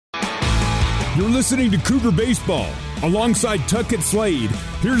You're listening to Cougar Baseball. Alongside Tuckett Slade,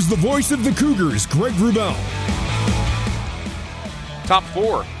 here's the voice of the Cougars, Greg Wrubell. Top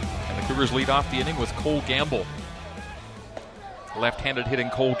four, and the Cougars lead off the inning with Cole Gamble. Left-handed hitting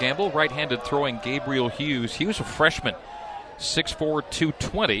Cole Gamble, right-handed throwing Gabriel Hughes. Hughes, a freshman, 6'4",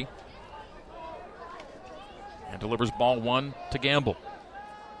 220, and delivers ball one to Gamble.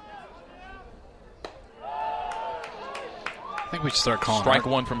 I think we should start calling strike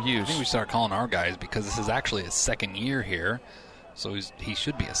one from Hughes. I think we should start calling our guys because this is actually his second year here, so he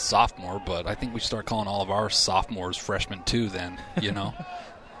should be a sophomore. But I think we should start calling all of our sophomores freshmen too. Then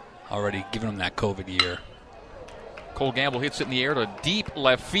already giving them that COVID year. Cole Gamble hits it in the air to deep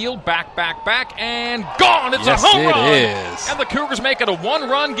left field, back, and gone. It's a home run. It is. And the Cougars make it a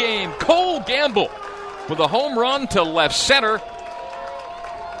one-run game. Cole Gamble with a home run to left center.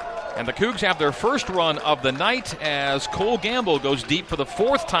 And the Cougs have their first run of the night as Cole Gamble goes deep for the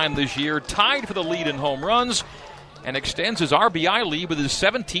fourth time this year, tied for the lead in home runs, and extends his RBI lead with his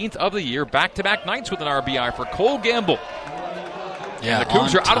 17th of the year. Back-to-back nights with an RBI for Cole Gamble. Yeah, and the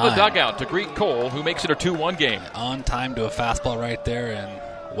Cougs are out of the dugout to greet Cole, who makes it a 2-1 game. On time to a fastball right there,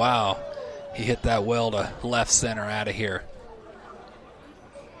 and wow, he hit that well to left center out of here.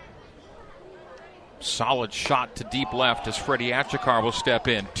 Solid shot to deep left as Freddie Achikar will step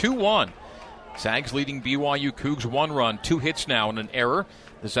in. 2-1. Zags leading BYU Cougs 1 run, 2 hits now and an error.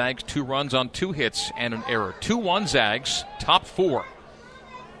 The Zags 2 runs on 2 hits and an error. 2-1 Zags, top 4.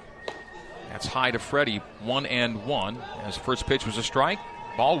 That's high to Freddie, 1-1. As first pitch was a strike.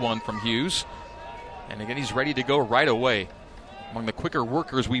 Ball 1 from Hughes. And again, he's ready to go right away. Among the quicker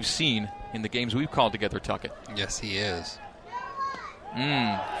workers we've seen in the games we've called together, Tuckett. Yes, he is.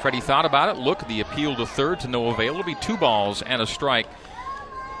 Freddie thought about it. Look, the appeal to third to no avail. It'll be 2 balls and a strike.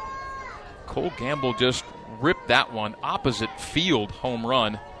 Cole Gamble just ripped that one. Opposite field home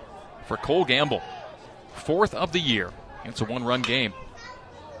run for Cole Gamble. 4th of the year. It's a 1-run game.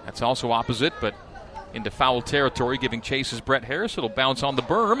 That's also opposite, but into foul territory, giving chase is Brett Harris. It'll bounce on the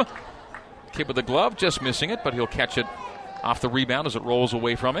berm. Kid with the glove, just missing it, but he'll catch it off the rebound as it rolls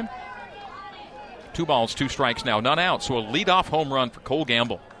away from him. 2 balls, 2 strikes now, none out. So a leadoff home run for Cole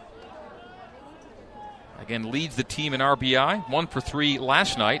Gamble. Again, leads the team in RBI. 1 for 3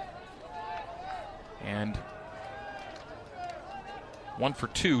 last night. And 1 for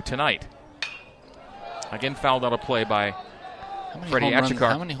 2 tonight. Again, fouled out of play by Freddie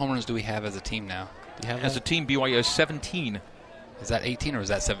Achikar. How many home runs do we have as a team now? Do you have as a team, BYU has 17. Is that 18 or is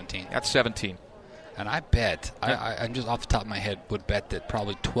that 17? That's 17. And I bet, I'm just off the top of my head, would bet that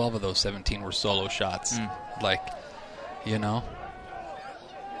probably 12 of those 17 were solo shots.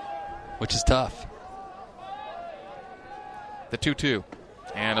 Which is tough. The 2-2.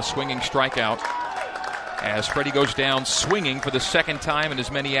 And a swinging strikeout as Freddie goes down swinging for the second time in as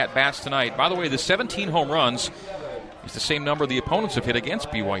many at-bats tonight. By the way, the 17 home runs is the same number the opponents have hit against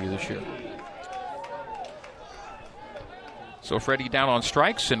BYU this year. So Freddie down on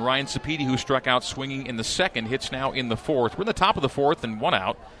strikes, and Ryan Sapedi, who struck out swinging in the second, hits now in the 4th. We're in the top of the 4th and 1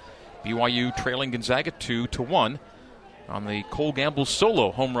 out. BYU trailing Gonzaga 2-1 on the Cole Gamble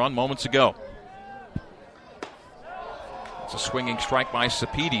solo home run moments ago. It's a swinging strike by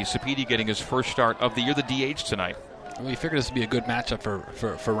Sapedi. Sapedi getting his first start of the year, the DH tonight. We figured this would be a good matchup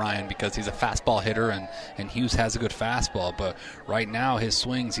for Ryan because he's a fastball hitter and Hughes has a good fastball. But right now, his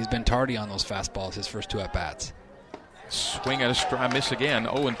swings, he's been tardy on those fastballs his first 2 at-bats. Swing and a miss again,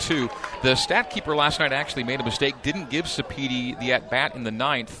 0-2. The stat keeper last night actually made a mistake, didn't give Sapedi the at-bat in the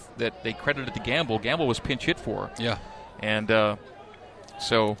 9th that they credited to Gamble. Gamble was pinch hit for. Yeah. And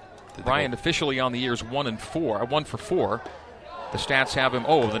so Ryan officially on the year is 1 for 4. The stats have him,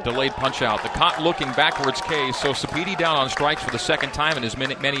 the delayed punch-out. The caught looking backwards K, so Sapedi down on strikes for the second time in his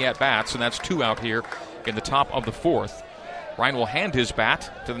many at-bats, and that's 2 out here in the top of the 4th. Ryan will hand his bat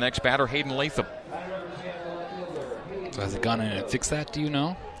to the next batter, Hayden Latham. So has it gone in and fixed that, do you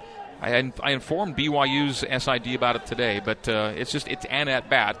know? I informed BYU's SID about it today, but it's an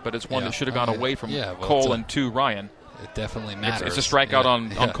at-bat, but it's one that should have gone away from Cole and to Ryan. It definitely matters. It's a strikeout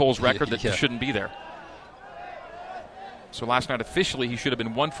on Cole's record that shouldn't be there. So last night officially he should have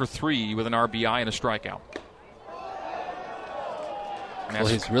been 1 for 3 with an RBI and a strikeout. Well,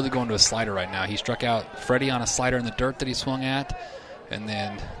 he's really going to a slider right now. He struck out Freddie on a slider in the dirt that he swung at, and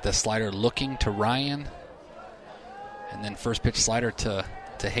then the slider looking to Ryan, and then first pitch slider to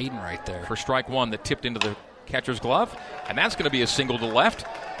Hayden right there. For strike 1 that tipped into the catcher's glove, and that's going to be a single to left.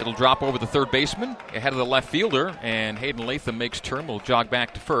 It'll drop over the third baseman ahead of the left fielder, and Hayden Latham makes turn. Will jog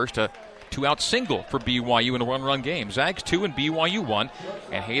back to first. A 2-out single for BYU in a 1-run game. Zags 2 and BYU 1,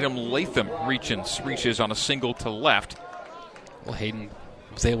 and Hayden Latham reaches on a single to left. Well, Hayden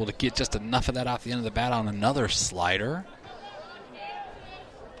was able to get just enough of that off the end of the bat on another slider.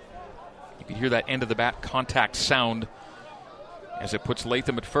 You can hear that end of the bat contact sound as it puts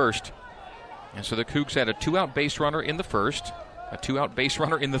Latham at first. And so the Cougs had a 2-out base runner in the first, a 2-out base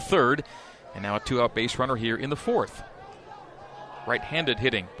runner in the third, and now a 2-out base runner here in the fourth. Right-handed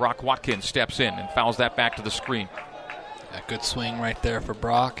hitting. Brock Watkins steps in and fouls that back to the screen. A good swing right there for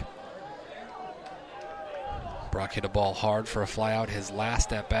Brock. Brock hit a ball hard for a flyout his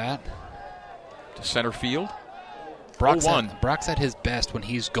last at-bat. To center field. Brock's at his best when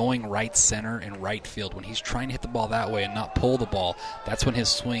he's going right center and right field. When he's trying to hit the ball that way and not pull the ball, that's when his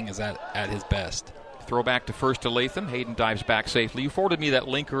swing is at his best. Throw back to first to Latham. Hayden dives back safely. You forwarded me that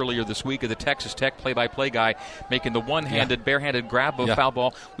link earlier this week of the Texas Tech play-by-play guy making the one-handed, barehanded grab of foul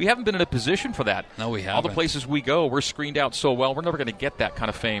ball. We haven't been in a position for that. No, we haven't. All the places we go, we're screened out so well, we're never going to get that kind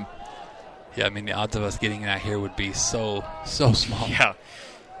of fame. Yeah, I mean, the odds of us getting that here would be so small. Yeah,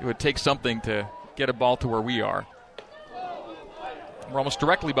 it would take something to get a ball to where we are. We're almost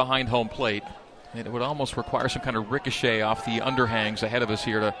directly behind home plate, and it would almost require some kind of ricochet off the underhangs ahead of us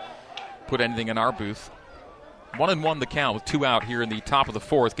here to put anything in our booth. 1-1 the count with 2 out here in the top of the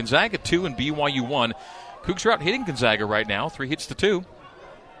fourth. Gonzaga 2 and BYU 1. Cougs are out hitting Gonzaga right now, 3 hits to 2.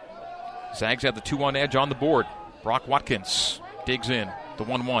 Zags have the 2-1 edge on the board. Brock Watkins digs in. The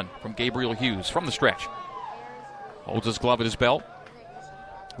 1-1 from Gabriel Hughes from the stretch. Holds his glove at his belt.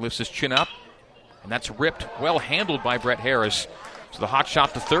 Lifts his chin up. And that's ripped. Well handled by Brett Harris. So the hot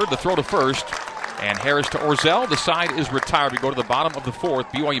shot to third, the throw to first. And Harris to Orzel. The side is retired. We go to the bottom of the fourth.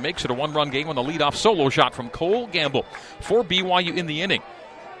 BYU makes it a 1-run game on the leadoff solo shot from Cole Gamble for BYU in the inning.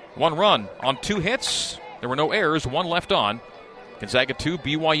 1 run on 2 hits. There were no errors. 1 left on. Gonzaga 2,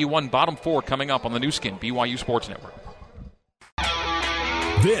 BYU 1, bottom 4 coming up on the new skin, BYU Sports Network.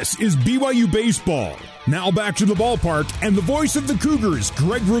 This is BYU Baseball. Now back to the ballpark and the voice of the Cougars,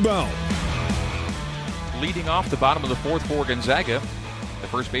 Greg Wrubell. Leading off the bottom of the fourth for Gonzaga, the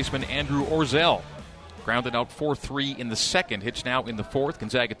first baseman Andrew Orzel. Grounded out 4-3 in the second. Hits now in the fourth.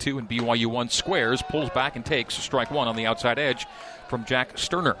 Gonzaga 2 and BYU 1 squares. Pulls back and takes strike 1 on the outside edge from Jack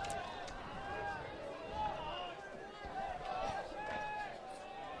Sterner.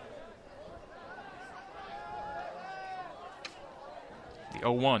 The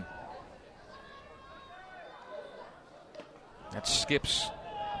 0-1. That skips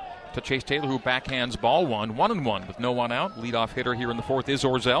to Chase Taylor, who backhands ball 1-1 with no one out. Leadoff hitter here in the fourth is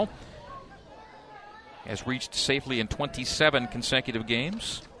Orzel. Has reached safely in 27 consecutive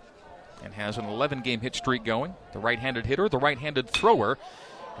games and has an 11-game hit streak going. The right-handed hitter, the right-handed thrower,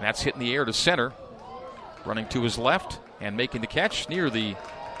 and that's hit in the air to center. Running to his left and making the catch near the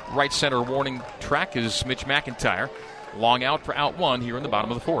right center warning track is Mitch McIntyre. Long out for out 1 here in the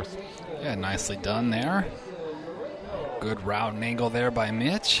bottom of the fourth. Yeah, nicely done there. Good route and angle there by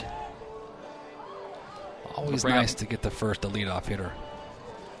Mitch. Always nice to get the first leadoff hitter.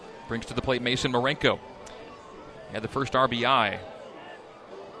 Brings to the plate Mason Marenko. Had the first RBI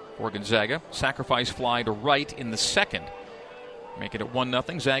for Gonzaga. Sacrifice fly to right in the second. Making it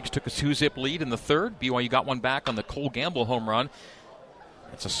 1-0. Zags took a 2-zip lead in the third. BYU got one back on the Cole Gamble home run.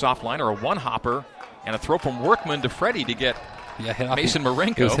 It's a soft liner, a one-hopper, and a throw from Workman to Freddie to get Mason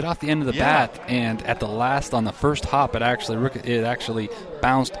Marenko. It was hit off the end of the bat, and at the last, on the first hop, it actually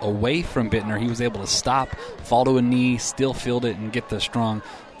bounced away from Bittner. He was able to stop, fall to a knee, still field it, and get the strong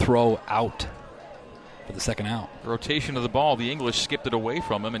throw out for the second out. The rotation of the ball, the English skipped it away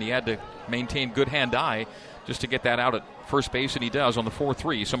from him, and he had to maintain good hand-eye just to get that out at first base, and he does on the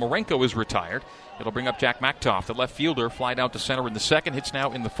 4-3. So Marenko is retired. It'll bring up Jack Machtolf, the left fielder, fly down to center in the second. Hits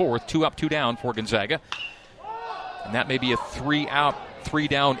now in the fourth. 2 up, 2 down for Gonzaga. And that may be a 3-out,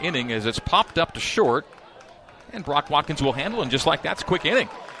 3-down inning as it's popped up to short. And Brock Watkins will handle, and just like that's a quick inning.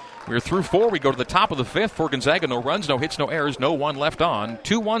 We're through 4. We go to the top of the fifth for Gonzaga. No runs, no hits, no errors, no 1 left on.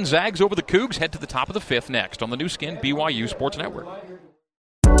 2-1 Zags over the Cougs. Head to the top of the fifth next on the new skin BYU Sports Network.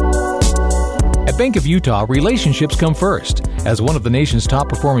 At Bank of Utah, relationships come first. As one of the nation's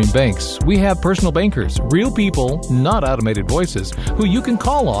top-performing banks, we have personal bankers, real people, not automated voices, who you can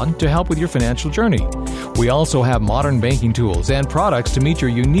call on to help with your financial journey. We also have modern banking tools and products to meet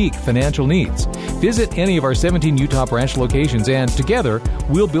your unique financial needs. Visit any of our 17 Utah branch locations, and together,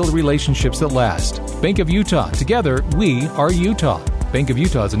 we'll build relationships that last. Bank of Utah. Together, we are Utah. Bank of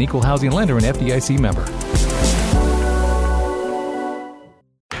Utah is an equal housing lender and FDIC member.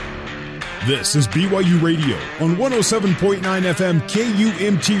 This is BYU Radio on 107.9 FM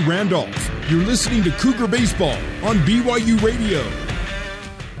KUMT Randolph. You're listening to Cougar Baseball on BYU Radio.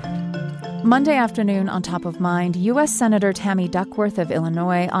 Monday afternoon on Top of Mind, U.S. Senator Tammy Duckworth of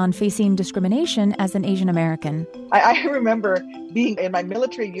Illinois on facing discrimination as an Asian American. I remember being in my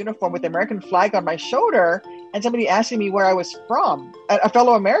military uniform with the American flag on my shoulder and somebody asking me where I was from, a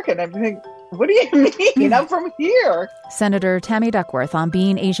fellow American. I'm thinking, what do you mean? I'm from here. Senator Tammy Duckworth on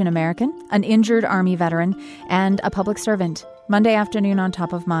being Asian American, an injured Army veteran, and a public servant. Monday afternoon on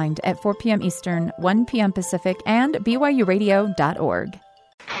Top of Mind at 4 p.m. Eastern, 1 p.m. Pacific, and BYURadio.org.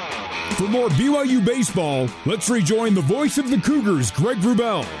 For more BYU baseball, let's rejoin the voice of the Cougars, Greg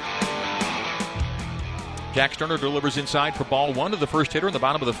Wrubell. Jack Sterner delivers inside for ball one to the first hitter in the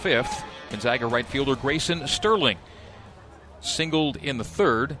bottom of the fifth. Gonzaga right fielder Grayson Sterling singled in the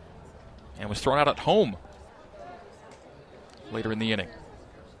third and was thrown out at home later in the inning.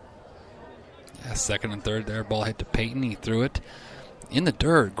 Yeah, second and third there. Ball hit to Peyton. He threw it in the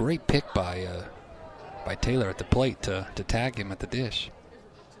dirt. Great pick by Taylor at the plate to tag him at the dish.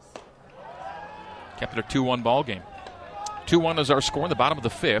 Kept it a 2-1 ball game. 2-1 is our score in the bottom of the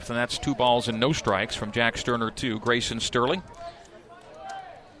fifth, and that's 2 balls and no strikes from Jack Sterner to Grayson Sterling.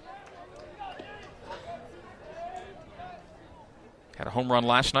 Had a home run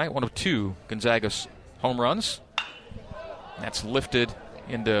last night, one of 2 Gonzaga's home runs. That's lifted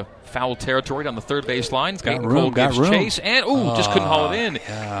into foul territory down the third base line. Peyton Cole gives chase, and just couldn't haul it in.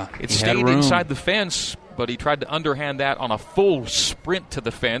 Yeah, it stayed inside the fence, but he tried to underhand that on a full sprint to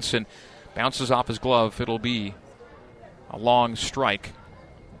the fence and bounces off his glove. It'll be a long strike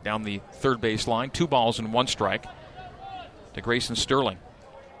down the third base line. 2 balls and 1 strike to Grayson Sterling.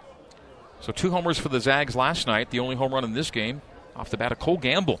 So 2 homers for the Zags last night. The only home run in this game off the bat of Cole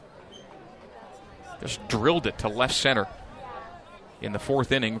Gamble. Just drilled it to left center in the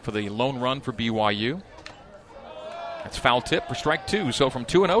 4th inning for the lone run for BYU. That's foul tip for strike 2. So from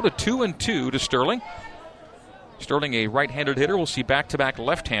 2-0 to 2-2 to Sterling. Sterling, a right-handed hitter. We'll see back-to-back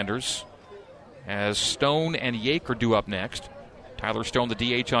left-handers as Stone and Yake are due up next. Tyler Stone, the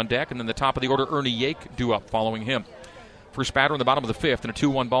DH, on deck, and then the top of the order, Ernie Yake, due up following him. First batter in the bottom of the fifth in a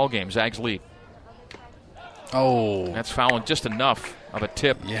 2-1 ball game. Zags lead. Oh. That's fouling just enough of a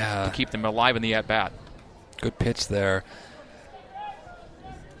tip to keep them alive in the at-bat. Good pitch there.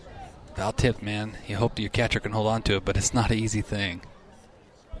 Foul tip, man. You hope your catcher can hold on to it, but it's not an easy thing.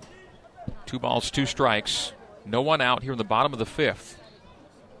 2 balls, 2 strikes. No one out here in the bottom of the fifth.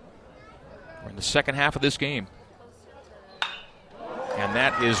 We're in the second half of this game. And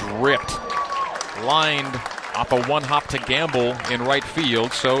that is ripped. Lined off a 1-hop to Gamble in right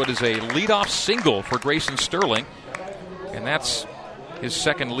field. So it is a leadoff single for Grayson Sterling. And that's his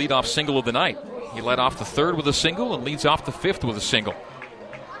second leadoff single of the night. He led off the third with a single and leads off the fifth with a single.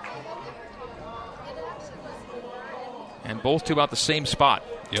 And both to about the same spot.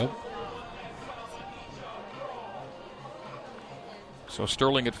 Yep. So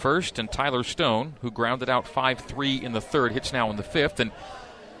Sterling at first, and Tyler Stone, who grounded out 5-3 in the third, hits now in the fifth. And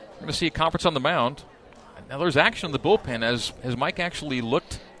we're going to see a conference on the mound. Now there's action in the bullpen. Has Mike actually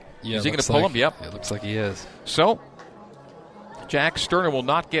looked? Yeah, is he going to pull him? Yep. It looks like he is. So Jack Sterner will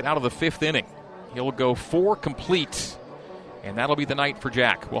not get out of the fifth inning. He'll go 4 complete, and that'll be the night for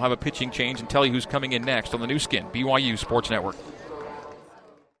Jack. We'll have a pitching change and tell you who's coming in next on the new skin, BYU Sports Network.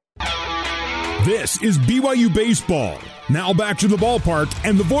 This is BYU Baseball. Now back to the ballpark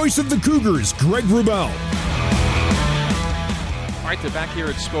and the voice of the Cougars, Greg Wrubell. All right, they're back here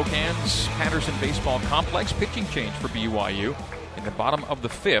at Spokane's Patterson Baseball Complex. Pitching change for BYU in the bottom of the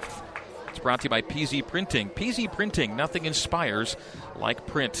fifth. It's brought to you by PZ Printing. PZ Printing, nothing inspires like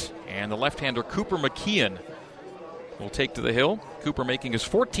print. And the left-hander Cooper McKeon will take to the hill. Cooper making his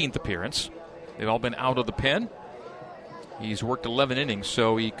 14th appearance. They've all been out of the pen. He's worked 11 innings,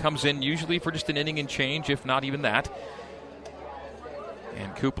 so he comes in usually for just an inning and change, if not even that.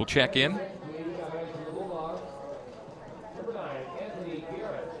 And Coop will check in.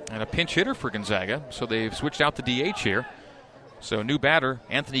 And a pinch hitter for Gonzaga, so they've switched out the DH here. So new batter,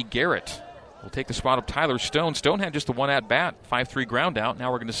 Anthony Garrett, will take the spot of Tyler Stone. Stone had just the 1 at-bat, 5-3 ground out.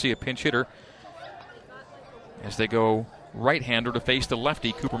 Now we're going to see a pinch hitter as they go right-hander to face the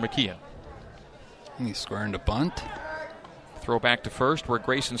lefty, Cooper McKeon. He's squaring to bunt. Throw back to first where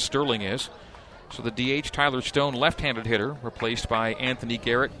Grayson Sterling is. So the DH, Tyler Stone, left-handed hitter, replaced by Anthony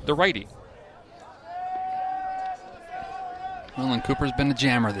Garrett, the righty. Well, and Cooper's been a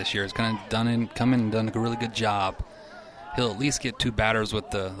jammer this year. He's come in and done a really good job. He'll at least get 2 batters with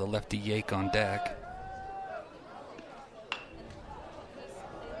the lefty Yake on deck.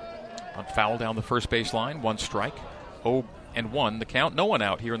 On foul down the first base line, 1 strike. 0-1 the count. No one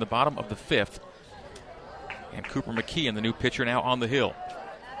out here in the bottom of the fifth. And Cooper McKeon, the new pitcher, now on the hill.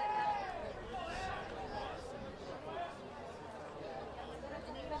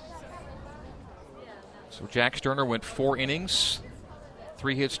 So Jack Sterner went 4 innings,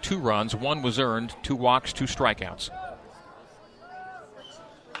 3 hits, 2 runs, 1 was earned, 2 walks, 2 strikeouts.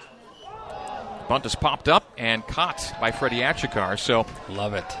 Bunt is popped up and caught by Freddie Achikar. So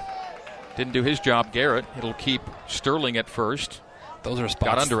love it. Didn't do his job, Garrett. It'll keep Sterling at first. Those are spots.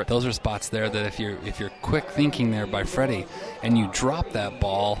 Got under it. Those are spots there that if you're quick thinking there by Freddie, and you drop that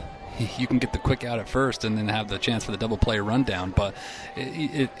ball, you can get the quick out at first and then have the chance for the double play rundown. But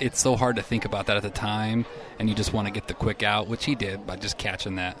it's so hard to think about that at the time, and you just want to get the quick out, which he did by just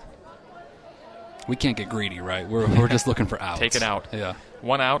catching that. We can't get greedy, right? We're just looking for outs. Take it out. Yeah.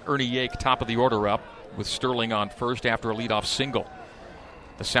 1 out. Ernie Yake, top of the order up, with Sterling on first after a leadoff single.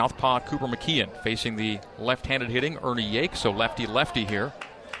 The southpaw Cooper McKeon facing the left-handed hitting Ernie Yake, so lefty-lefty here.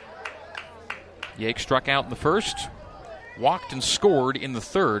 Yake struck out in the first, walked and scored in the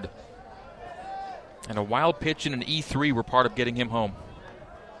third. And a wild pitch and an E3 were part of getting him home.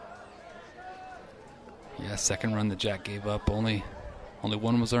 Yeah, second run that Jack gave up, only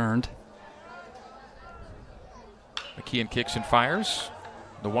 1 was earned. McKeon kicks and fires.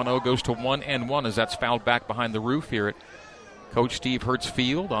 The 1-0 goes to 1-1 as that's fouled back behind the roof here at Coach Steve Hertz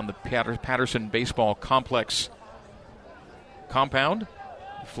Field on the Patterson Baseball Complex compound.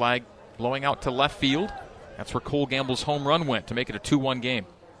 Flag blowing out to left field. That's where Cole Gamble's home run went to make it a 2-1 game.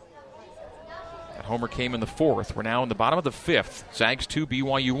 That homer came in the 4th. We're now in the bottom of the 5th. Zags 2,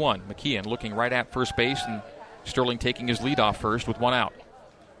 BYU 1. McKeon looking right at first base, and Sterling taking his lead off first with 1 out.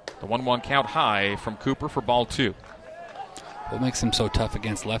 The 1-1 count high from Cooper for ball 2. What makes him so tough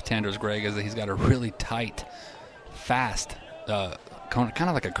against left-handers, Greg, is that he's got a really tight, fast, kind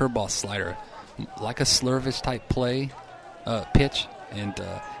of like a curveball slider, like a Slurvich type play, pitch, and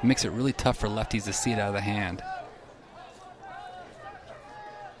it makes it really tough for lefties to see it out of the hand.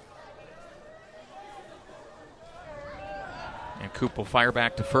 And Coop will fire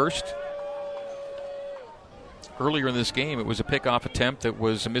back to first. Earlier in this game, it was a pickoff attempt that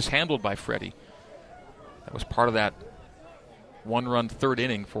was mishandled by Freddie. That was part of that 1-run third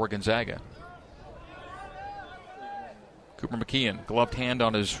inning for Gonzaga. Cooper McKeon, gloved hand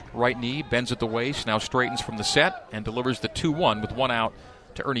on his right knee, bends at the waist, now straightens from the set and delivers the 2-1 with 1 out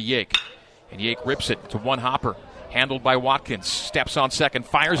to Ernie Yake. And Yake rips it to one hopper, handled by Watkins. Steps on second,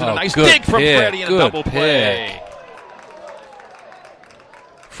 fires, and a nice dig from Freddie and a double play.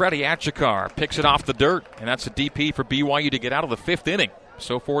 Freddie Achikar picks it off the dirt, and that's a DP for BYU to get out of the 5th inning.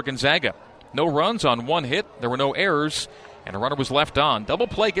 So for Gonzaga, no runs on 1 hit. There were no errors, and a runner was left on. Double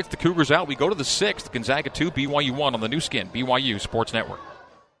play gets the Cougars out. We go to the 6th. Gonzaga 2, BYU 1 on the new skin, BYU Sports Network.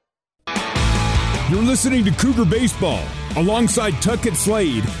 You're listening to Cougar Baseball. Alongside Tuckett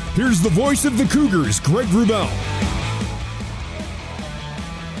Slade, here's the voice of the Cougars, Greg Wrubell.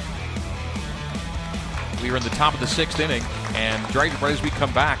 We are in the top of the 6th inning, and right as we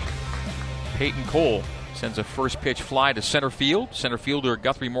come back, Peyton Cole sends a first pitch fly to center field. Center fielder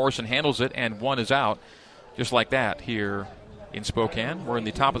Guthrie Morrison handles it, and 1 is out. Just like that here in Spokane. We're in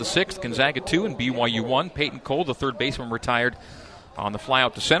the top of the 6th. Gonzaga 2 and BYU 1. Peyton Cole, the third baseman, retired on the fly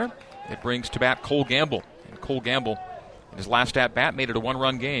out to center. It brings to bat Cole Gamble. And Cole Gamble, in his last at-bat, made it a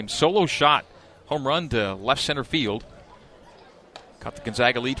 1-run game. Solo shot, home run to left center field. Got the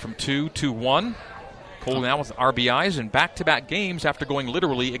Gonzaga lead from 2 to 1. Cole now with RBIs and back-to-back games after going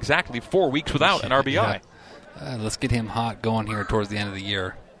literally exactly 4 weeks without an RBI. Yeah. Let's get him hot going here towards the end of the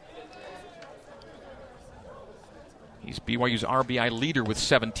year. He's BYU's RBI leader with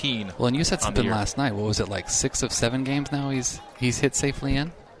 17. Well, and you said something last night. What was it, like 6 of 7 games now he's hit safely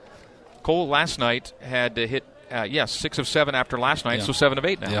in? Cole last night had to hit, 6 of 7 after last night, so 7 of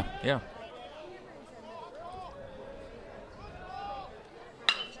 8 now. Yeah.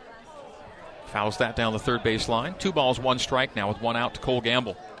 Fouls that down the third base line. 2 balls, 1 strike now with 1 out to Cole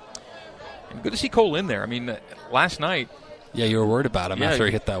Gamble. And good to see Cole in there. I mean, last night. Yeah, you were worried about him after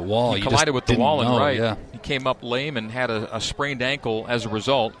he hit that wall. He collided with the wall and right. Yeah. He came up lame and had a sprained ankle as a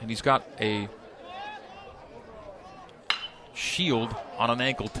result, and he's got a shield on an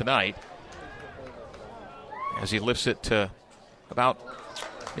ankle tonight as he lifts it to about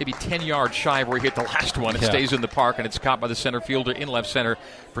maybe 10 yards shy of where he hit the last one. It stays in the park, and it's caught by the center fielder in left center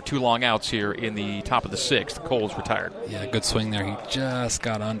for 2 long outs here in the top of the 6th. Cole's retired. Yeah, good swing there. He just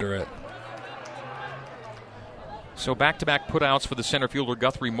got under it. So back-to-back putouts for the center fielder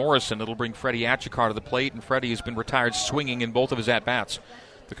Guthrie Morrison. It'll bring Freddie Achikar to the plate, and Freddie has been retired swinging in both of his at-bats.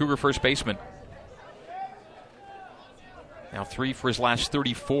 The Cougar first baseman. Now 3 for his last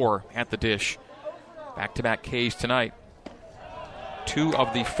 34 at the dish. Back-to-back Ks tonight. 2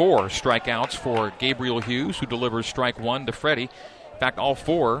 of the 4 strikeouts for Gabriel Hughes, who delivers strike 1 to Freddie. In fact, all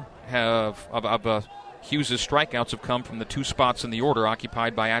 4 of Hughes' strikeouts have come from the 2 spots in the order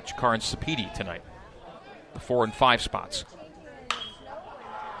occupied by Achikar and Sapedi tonight. the 4 and 5 spots.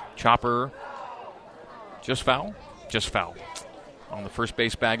 Chopper just foul on the first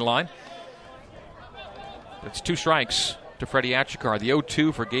base bag line. It's 2 strikes to Freddie Achikar. The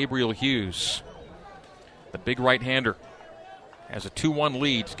 0-2 for Gabriel Hughes. The big right-hander has a 2-1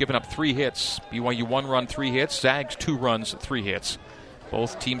 lead. He's given up 3 hits. BYU 1 run, 3 hits. Zags 2 runs, 3 hits.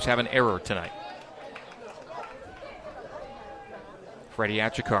 Both teams have an error tonight. Freddie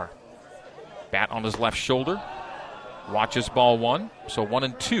Achikar. Bat on his left shoulder. Watches ball 1. So 1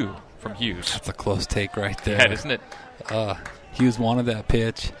 and 2 from Hughes. That's a close take right there. Yeah, isn't it? Hughes wanted that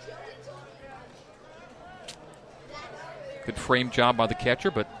pitch. Good frame job by the catcher,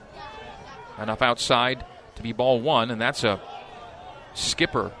 but enough outside to be ball 1, and that's a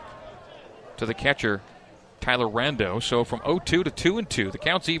skipper to the catcher, Tyler Rando. So from 0-2 to 2-2. The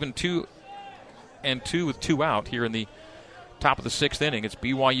count's even 2-2 with 2 out here in the top of the 6th inning. It's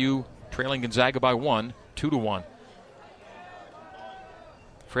BYU trailing Gonzaga by 1, 2-1.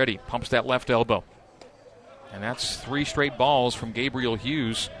 Freddie pumps that left elbow. And that's 3 straight balls from Gabriel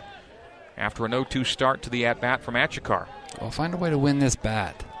Hughes after an 0-2 start to the at-bat from Achikar. Well, find a way to win this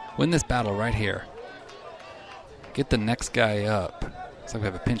battle right here. Get the next guy up. Looks like we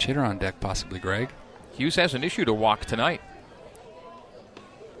have a pinch hitter on deck, possibly, Greg. Hughes has an issue to walk tonight.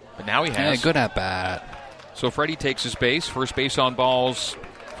 But now he has. Yeah, good at-bat. So Freddie takes his base. First base on balls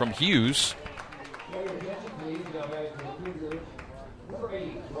from Hughes.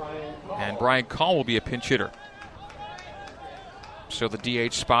 And Brian Call will be a pinch hitter. So the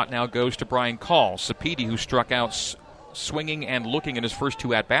DH spot now goes to Brian Call. Sapedi, who struck out swinging and looking in his first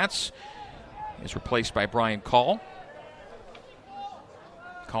 2 at-bats, is replaced by Brian Call.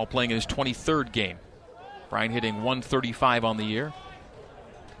 Call playing in his 23rd game. Brian hitting .135 on the year.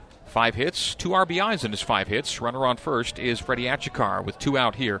 5 hits, 2 RBIs in his 5 hits. Runner on first is Freddie Achikar with 2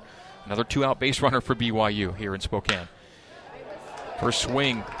 out here. Another 2-out base runner for BYU here in Spokane. First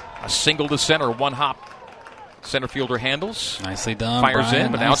swing, a single to center, 1 hop. Center fielder handles. Nicely done, Fires Brian.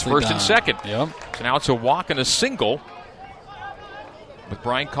 in, but now it's first done. and second. Yep. So now it's a walk and a single with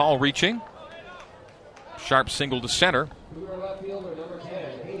Brian Call reaching. Sharp single to center.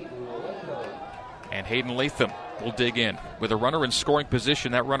 And Hayden Latham will dig in. With a runner in scoring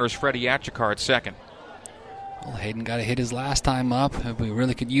position, that runner is Freddie Achikar at second. Well, Hayden got a hit his last time up. We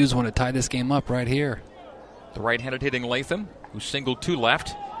really could use one to tie this game up right here. The right-handed hitting Latham, who singled to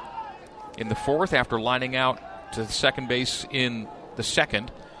left in the 4th after lining out to second base in the 2nd.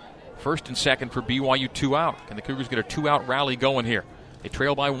 First and second for BYU, 2 out. Can the Cougars get a 2-out rally going here? They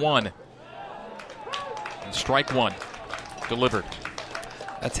trail by 1. And strike 1 delivered.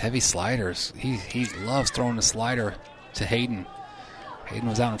 That's heavy sliders. He loves throwing the slider to Hayden. Hayden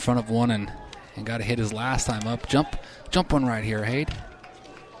was out in front of one and got a hit his last time up. Jump one right here, Hayden.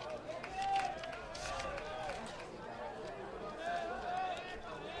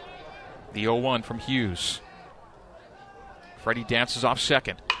 The 0-1 from Hughes. Freddie dances off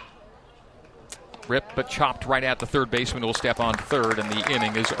second. Ripped but chopped right at the third baseman who will step on third, and the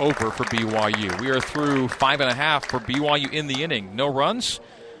inning is over for BYU. We are through 5.5 for BYU in the inning. No runs,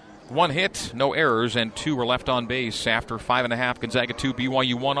 1 hit, no errors, and 2 were left on base after 5.5. Gonzaga 2,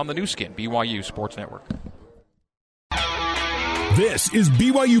 BYU 1 on the new skin, BYU Sports Network. This is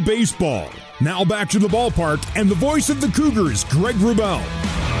BYU Baseball. Now back to the ballpark and the voice of the Cougars, Greg Wrubell.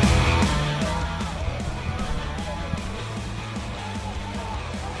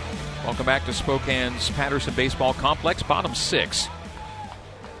 Welcome back to Spokane's Patterson Baseball Complex, bottom 6.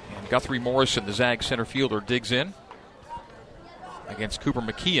 And Guthrie Morrison, the Zag center fielder, digs in against Cooper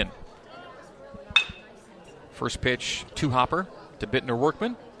McKeon. First pitch, 2-hopper to Bittner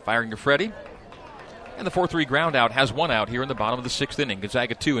Workman, firing to Freddie. And the 4-3 ground out has 1 out here in the bottom of the 6th inning.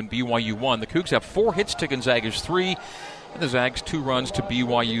 Gonzaga 2 and BYU 1. The Cougs have 4 hits to Gonzaga's 3. And the Zags 2 runs to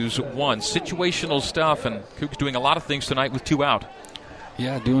BYU's 1. Situational stuff, and Cougs doing a lot of things tonight with 2 out.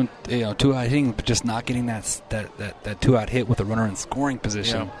 Yeah, doing 2-out hitting, but just not getting that 2-out hit with a runner in scoring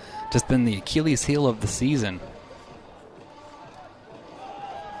position. Yeah. Just been the Achilles heel of the season.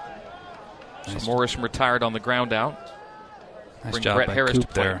 So Morrison retired on the ground out. Nice Bring job Brett by Harris Coop to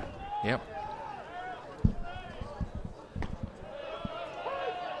play. there. Yep.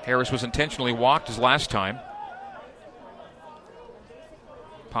 Harris was intentionally walked his last time.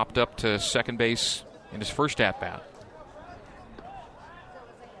 Popped up to second base in his first at-bat.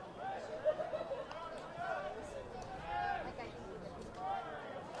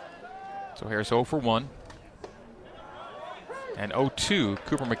 So Harris 0 for 1. And 0-2,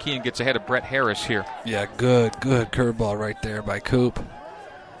 Cooper McKeon gets ahead of Brett Harris here. Yeah, good curveball right there by Coop.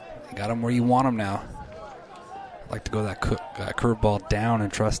 You got him where you want him now. I'd like to go that curveball down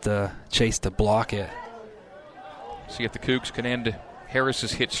and trust Chase to block it. See if the Cougs can end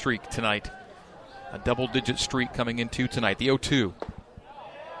Harris's hit streak tonight. A double-digit streak coming into tonight. The 0-2.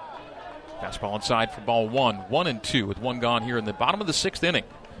 Fastball inside for ball 1. 1-2 with one gone here in the bottom of the 6th inning.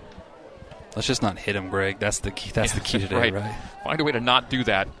 Let's just not hit him, Greg. That's the key. That's the key today, right? Find a way to not do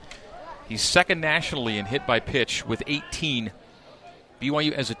that. He's second nationally in hit by pitch with 18.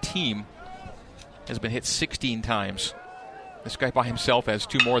 BYU as a team has been hit 16 times. This guy by himself has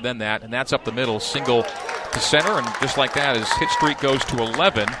 2 more than that, and that's up the middle. Single to center, and just like that, his hit streak goes to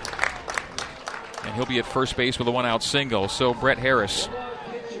 11. And he'll be at first base with a 1-out single. So Brett Harris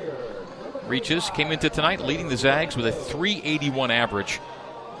reaches, came into tonight leading the Zags with a .381 average.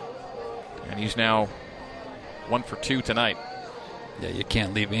 And he's now 1 for 2 tonight. Yeah, you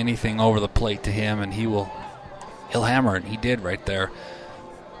can't leave anything over the plate to him, and he'll hammer it. He did right there.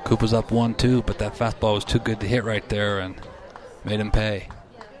 Coop was up 1-2, but that fastball was too good to hit right there and made him pay.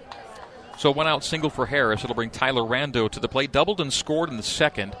 So 1-out single for Harris. It'll bring Tyler Rando to the plate. Doubled and scored in the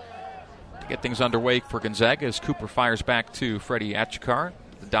second to get things underway for Gonzaga as Cooper fires back to Freddie Achikar.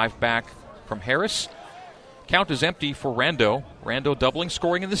 The dive back from Harris. Count is empty for Rando. Rando doubling,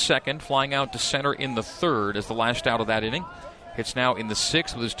 scoring in the second, flying out to center in the third as the last out of that inning. Hits now in the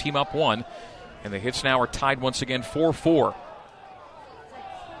 6th with his team up 1. And the hits now are tied once again 4-4.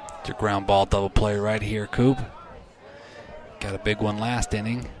 It's a ground ball double play right here, Coop. Got a big one last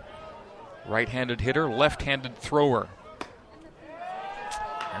inning. Right-handed hitter, left-handed thrower.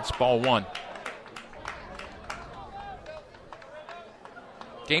 That's ball 1.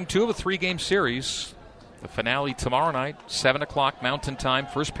 Game 2 of a 3-game series. The finale tomorrow night, 7 o'clock Mountain Time,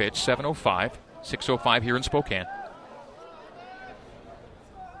 first pitch, 7:05, 6:05 here in Spokane.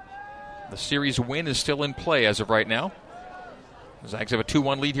 The series win is still in play as of right now. The Zags have a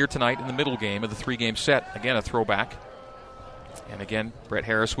 2-1 lead here tonight in the middle game of the 3-game set. Again, a throwback. And again, Brett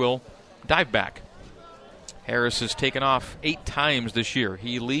Harris will dive back. Harris has taken off 8 times this year.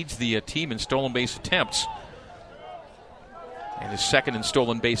 He leads the team in stolen base attempts. And his second in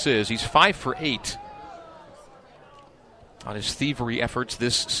stolen bases. He's 5 for 8 on his thievery efforts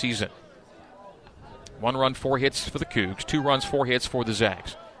this season. 1 run, 4 hits for the Cougs. 2 runs, 4 hits for the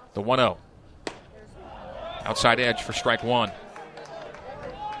Zags. The 1-0. Outside edge for strike 1.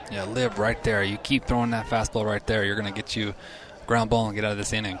 Yeah, live right there. You keep throwing that fastball right there. You're going to get you ground ball and get out of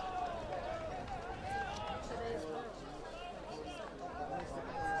this inning.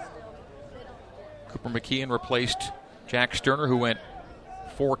 Cooper McKeon replaced Jack Sterner, who went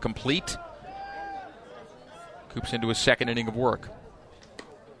 4 complete. Coops into his second inning of work.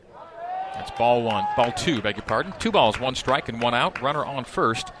 That's ball 2, beg your pardon. 2 balls, 1 strike, and 1 out. Runner on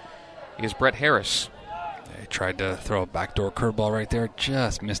first is Brett Harris. He tried to throw a backdoor curveball right there,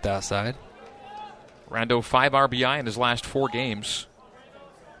 just missed outside. Rando 5 RBI in his last 4 games.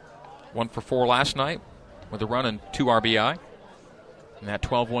 1 for 4 last night with a run and 2 RBI. And that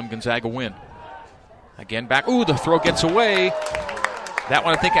 12-1 Gonzaga win. Again back. Ooh, the throw gets away. That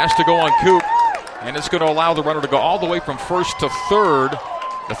one I think has to go on Coop. And it's going to allow the runner to go all the way from first to third.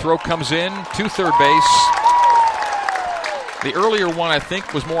 The throw comes in to third base. The earlier one, I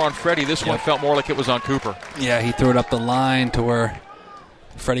think, was more on Freddie. This one felt more like it was on Cooper. Yeah, he threw it up the line to where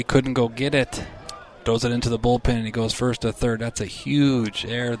Freddie couldn't go get it. Throws it into the bullpen, and he goes first to third. That's a huge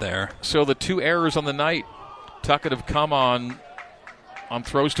error there. So the 2 errors on the night, Tuckett, have come on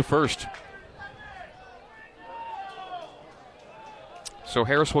throws to first. So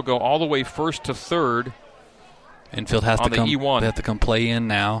Harris will go all the way first to third. Infield has to come. E1. They have to come play in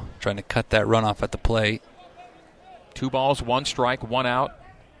now, trying to cut that runoff at the plate. 2 balls, 1 strike, 1 out.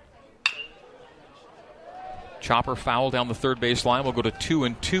 Chopper foul down the third base line. We'll go to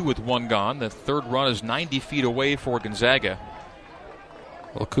 2-2 with 1 gone. The third run is 90 feet away for Gonzaga.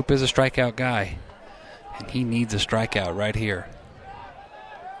 Well, Coop is a strikeout guy, and he needs a strikeout right here.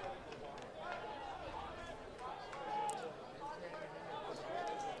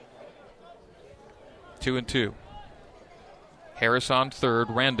 Two and 2. Harris on third.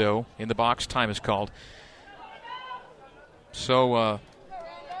 Rando in the box. Time is called. So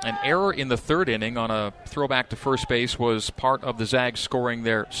an error in the third inning on a throwback to first base was part of the Zags scoring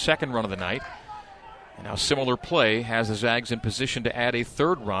their second run of the night. And now similar play has the Zags in position to add a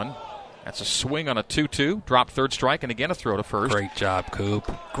third run. That's a swing on a 2-2. Drop third strike, and again a throw to first. Great job,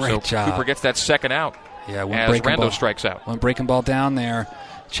 Coop. Great job. Cooper gets that second out as Rando strikes out. One breaking ball down there.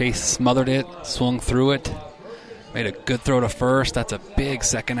 Chase smothered it, swung through it, made a good throw to first. That's a big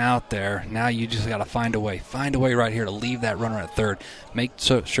second out there. Now you just got to find a way right here to leave that runner at third. Make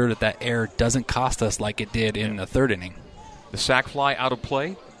sure that error doesn't cost us like it did in the third inning. The sac fly out of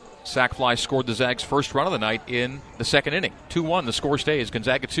play. Sac fly scored the Zags' first run of the night in the second inning. 2-1, the score stays.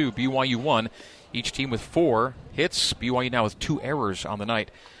 Gonzaga 2, BYU 1. Each team with 4 hits. BYU now with 2 errors on the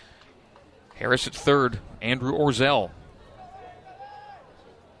night. Harris at third. Andrew Orzel,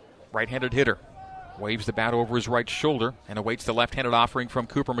 right-handed hitter, waves the bat over his right shoulder and awaits the left-handed offering from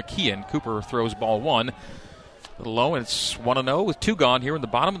Cooper McKeon. Cooper throws ball 1. A little low, and it's 1-0 with 2 gone here in the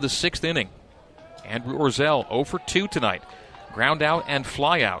bottom of the 6th inning. Andrew Orzel 0 for 2 tonight. Ground out and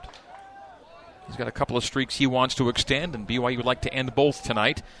fly out. He's got a couple of streaks he wants to extend, and BYU would like to end both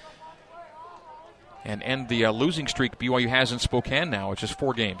tonight and end the losing streak BYU has in Spokane now. It's just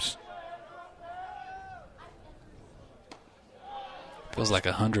 4 games. Feels like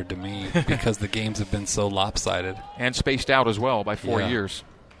 100 to me because the games have been so lopsided. And spaced out as well by 4 years.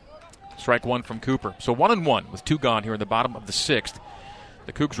 Strike 1 from Cooper. So 1-1 with 2 gone here in the bottom of the 6th.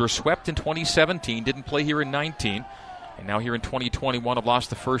 The Cougs were swept in 2017, didn't play here in 19. And now here in 2021 have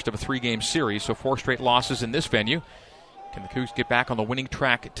lost the first of a 3-game series, so 4 straight losses in this venue. Can the Cougs get back on the winning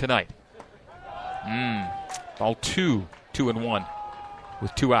track tonight? Ball 2, 2-1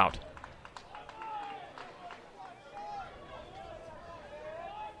 with 2 out.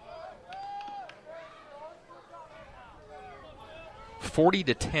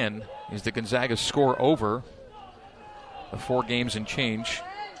 $40-10 is the Gonzaga score over the 4 games and change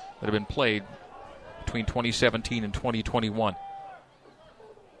that have been played between 2017 and 2021.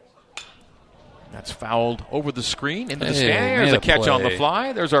 That's fouled over the screen into the stand. There's a catch on the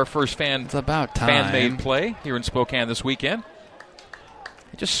fly. There's our first fan-made play here in Spokane this weekend.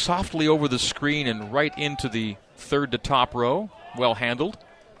 Just softly over the screen and right into the third to top row. Well handled.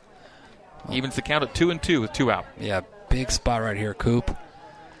 Evens the count at 2-2 with 2 out. Yeah, big spot right here, Coop.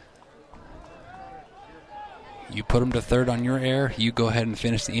 You put him to third on your air, you go ahead and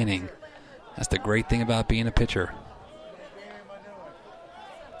finish the inning. That's the great thing about being a pitcher.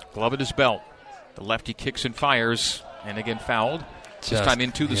 Glove at his belt. The lefty kicks and fires, and again fouled. This time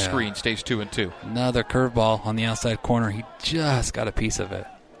into the screen, stays 2-2. Another curveball on the outside corner. He just got a piece of it.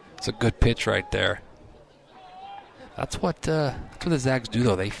 It's a good pitch right there. That's what the Zags do,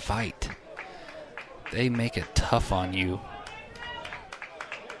 though. They fight. They make it tough on you.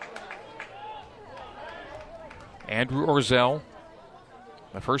 Andrew Orzel,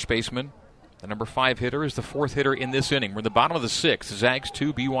 the first baseman. The number 5 hitter is the 4th hitter in this inning. We're in the bottom of the 6th. Zags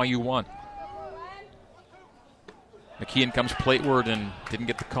 2, BYU 1. McKeon comes plateward and didn't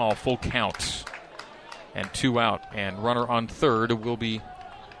get the call. Full count. And 2 out. And runner on third will be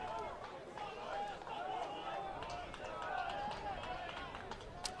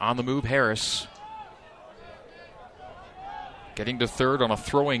on the move, Harris. Getting to third on a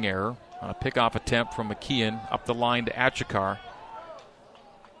throwing error on a pickoff attempt from McKeon up the line to Achikar.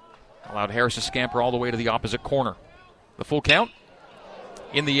 Allowed Harris to scamper all the way to the opposite corner. The full count.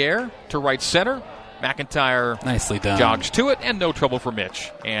 In the air to right center. McIntyre nicely done. Jogs to it, and no trouble for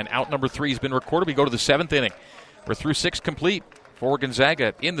Mitch. And out number 3 has been recorded. We go to the 7th inning. We're through 6 complete for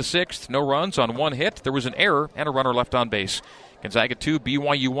Gonzaga. In the 6th, no runs on 1 hit. There was an error and a runner left on base. Gonzaga 2,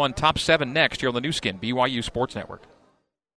 BYU 1. Top 7 next here on the new skin, BYU Sports Network.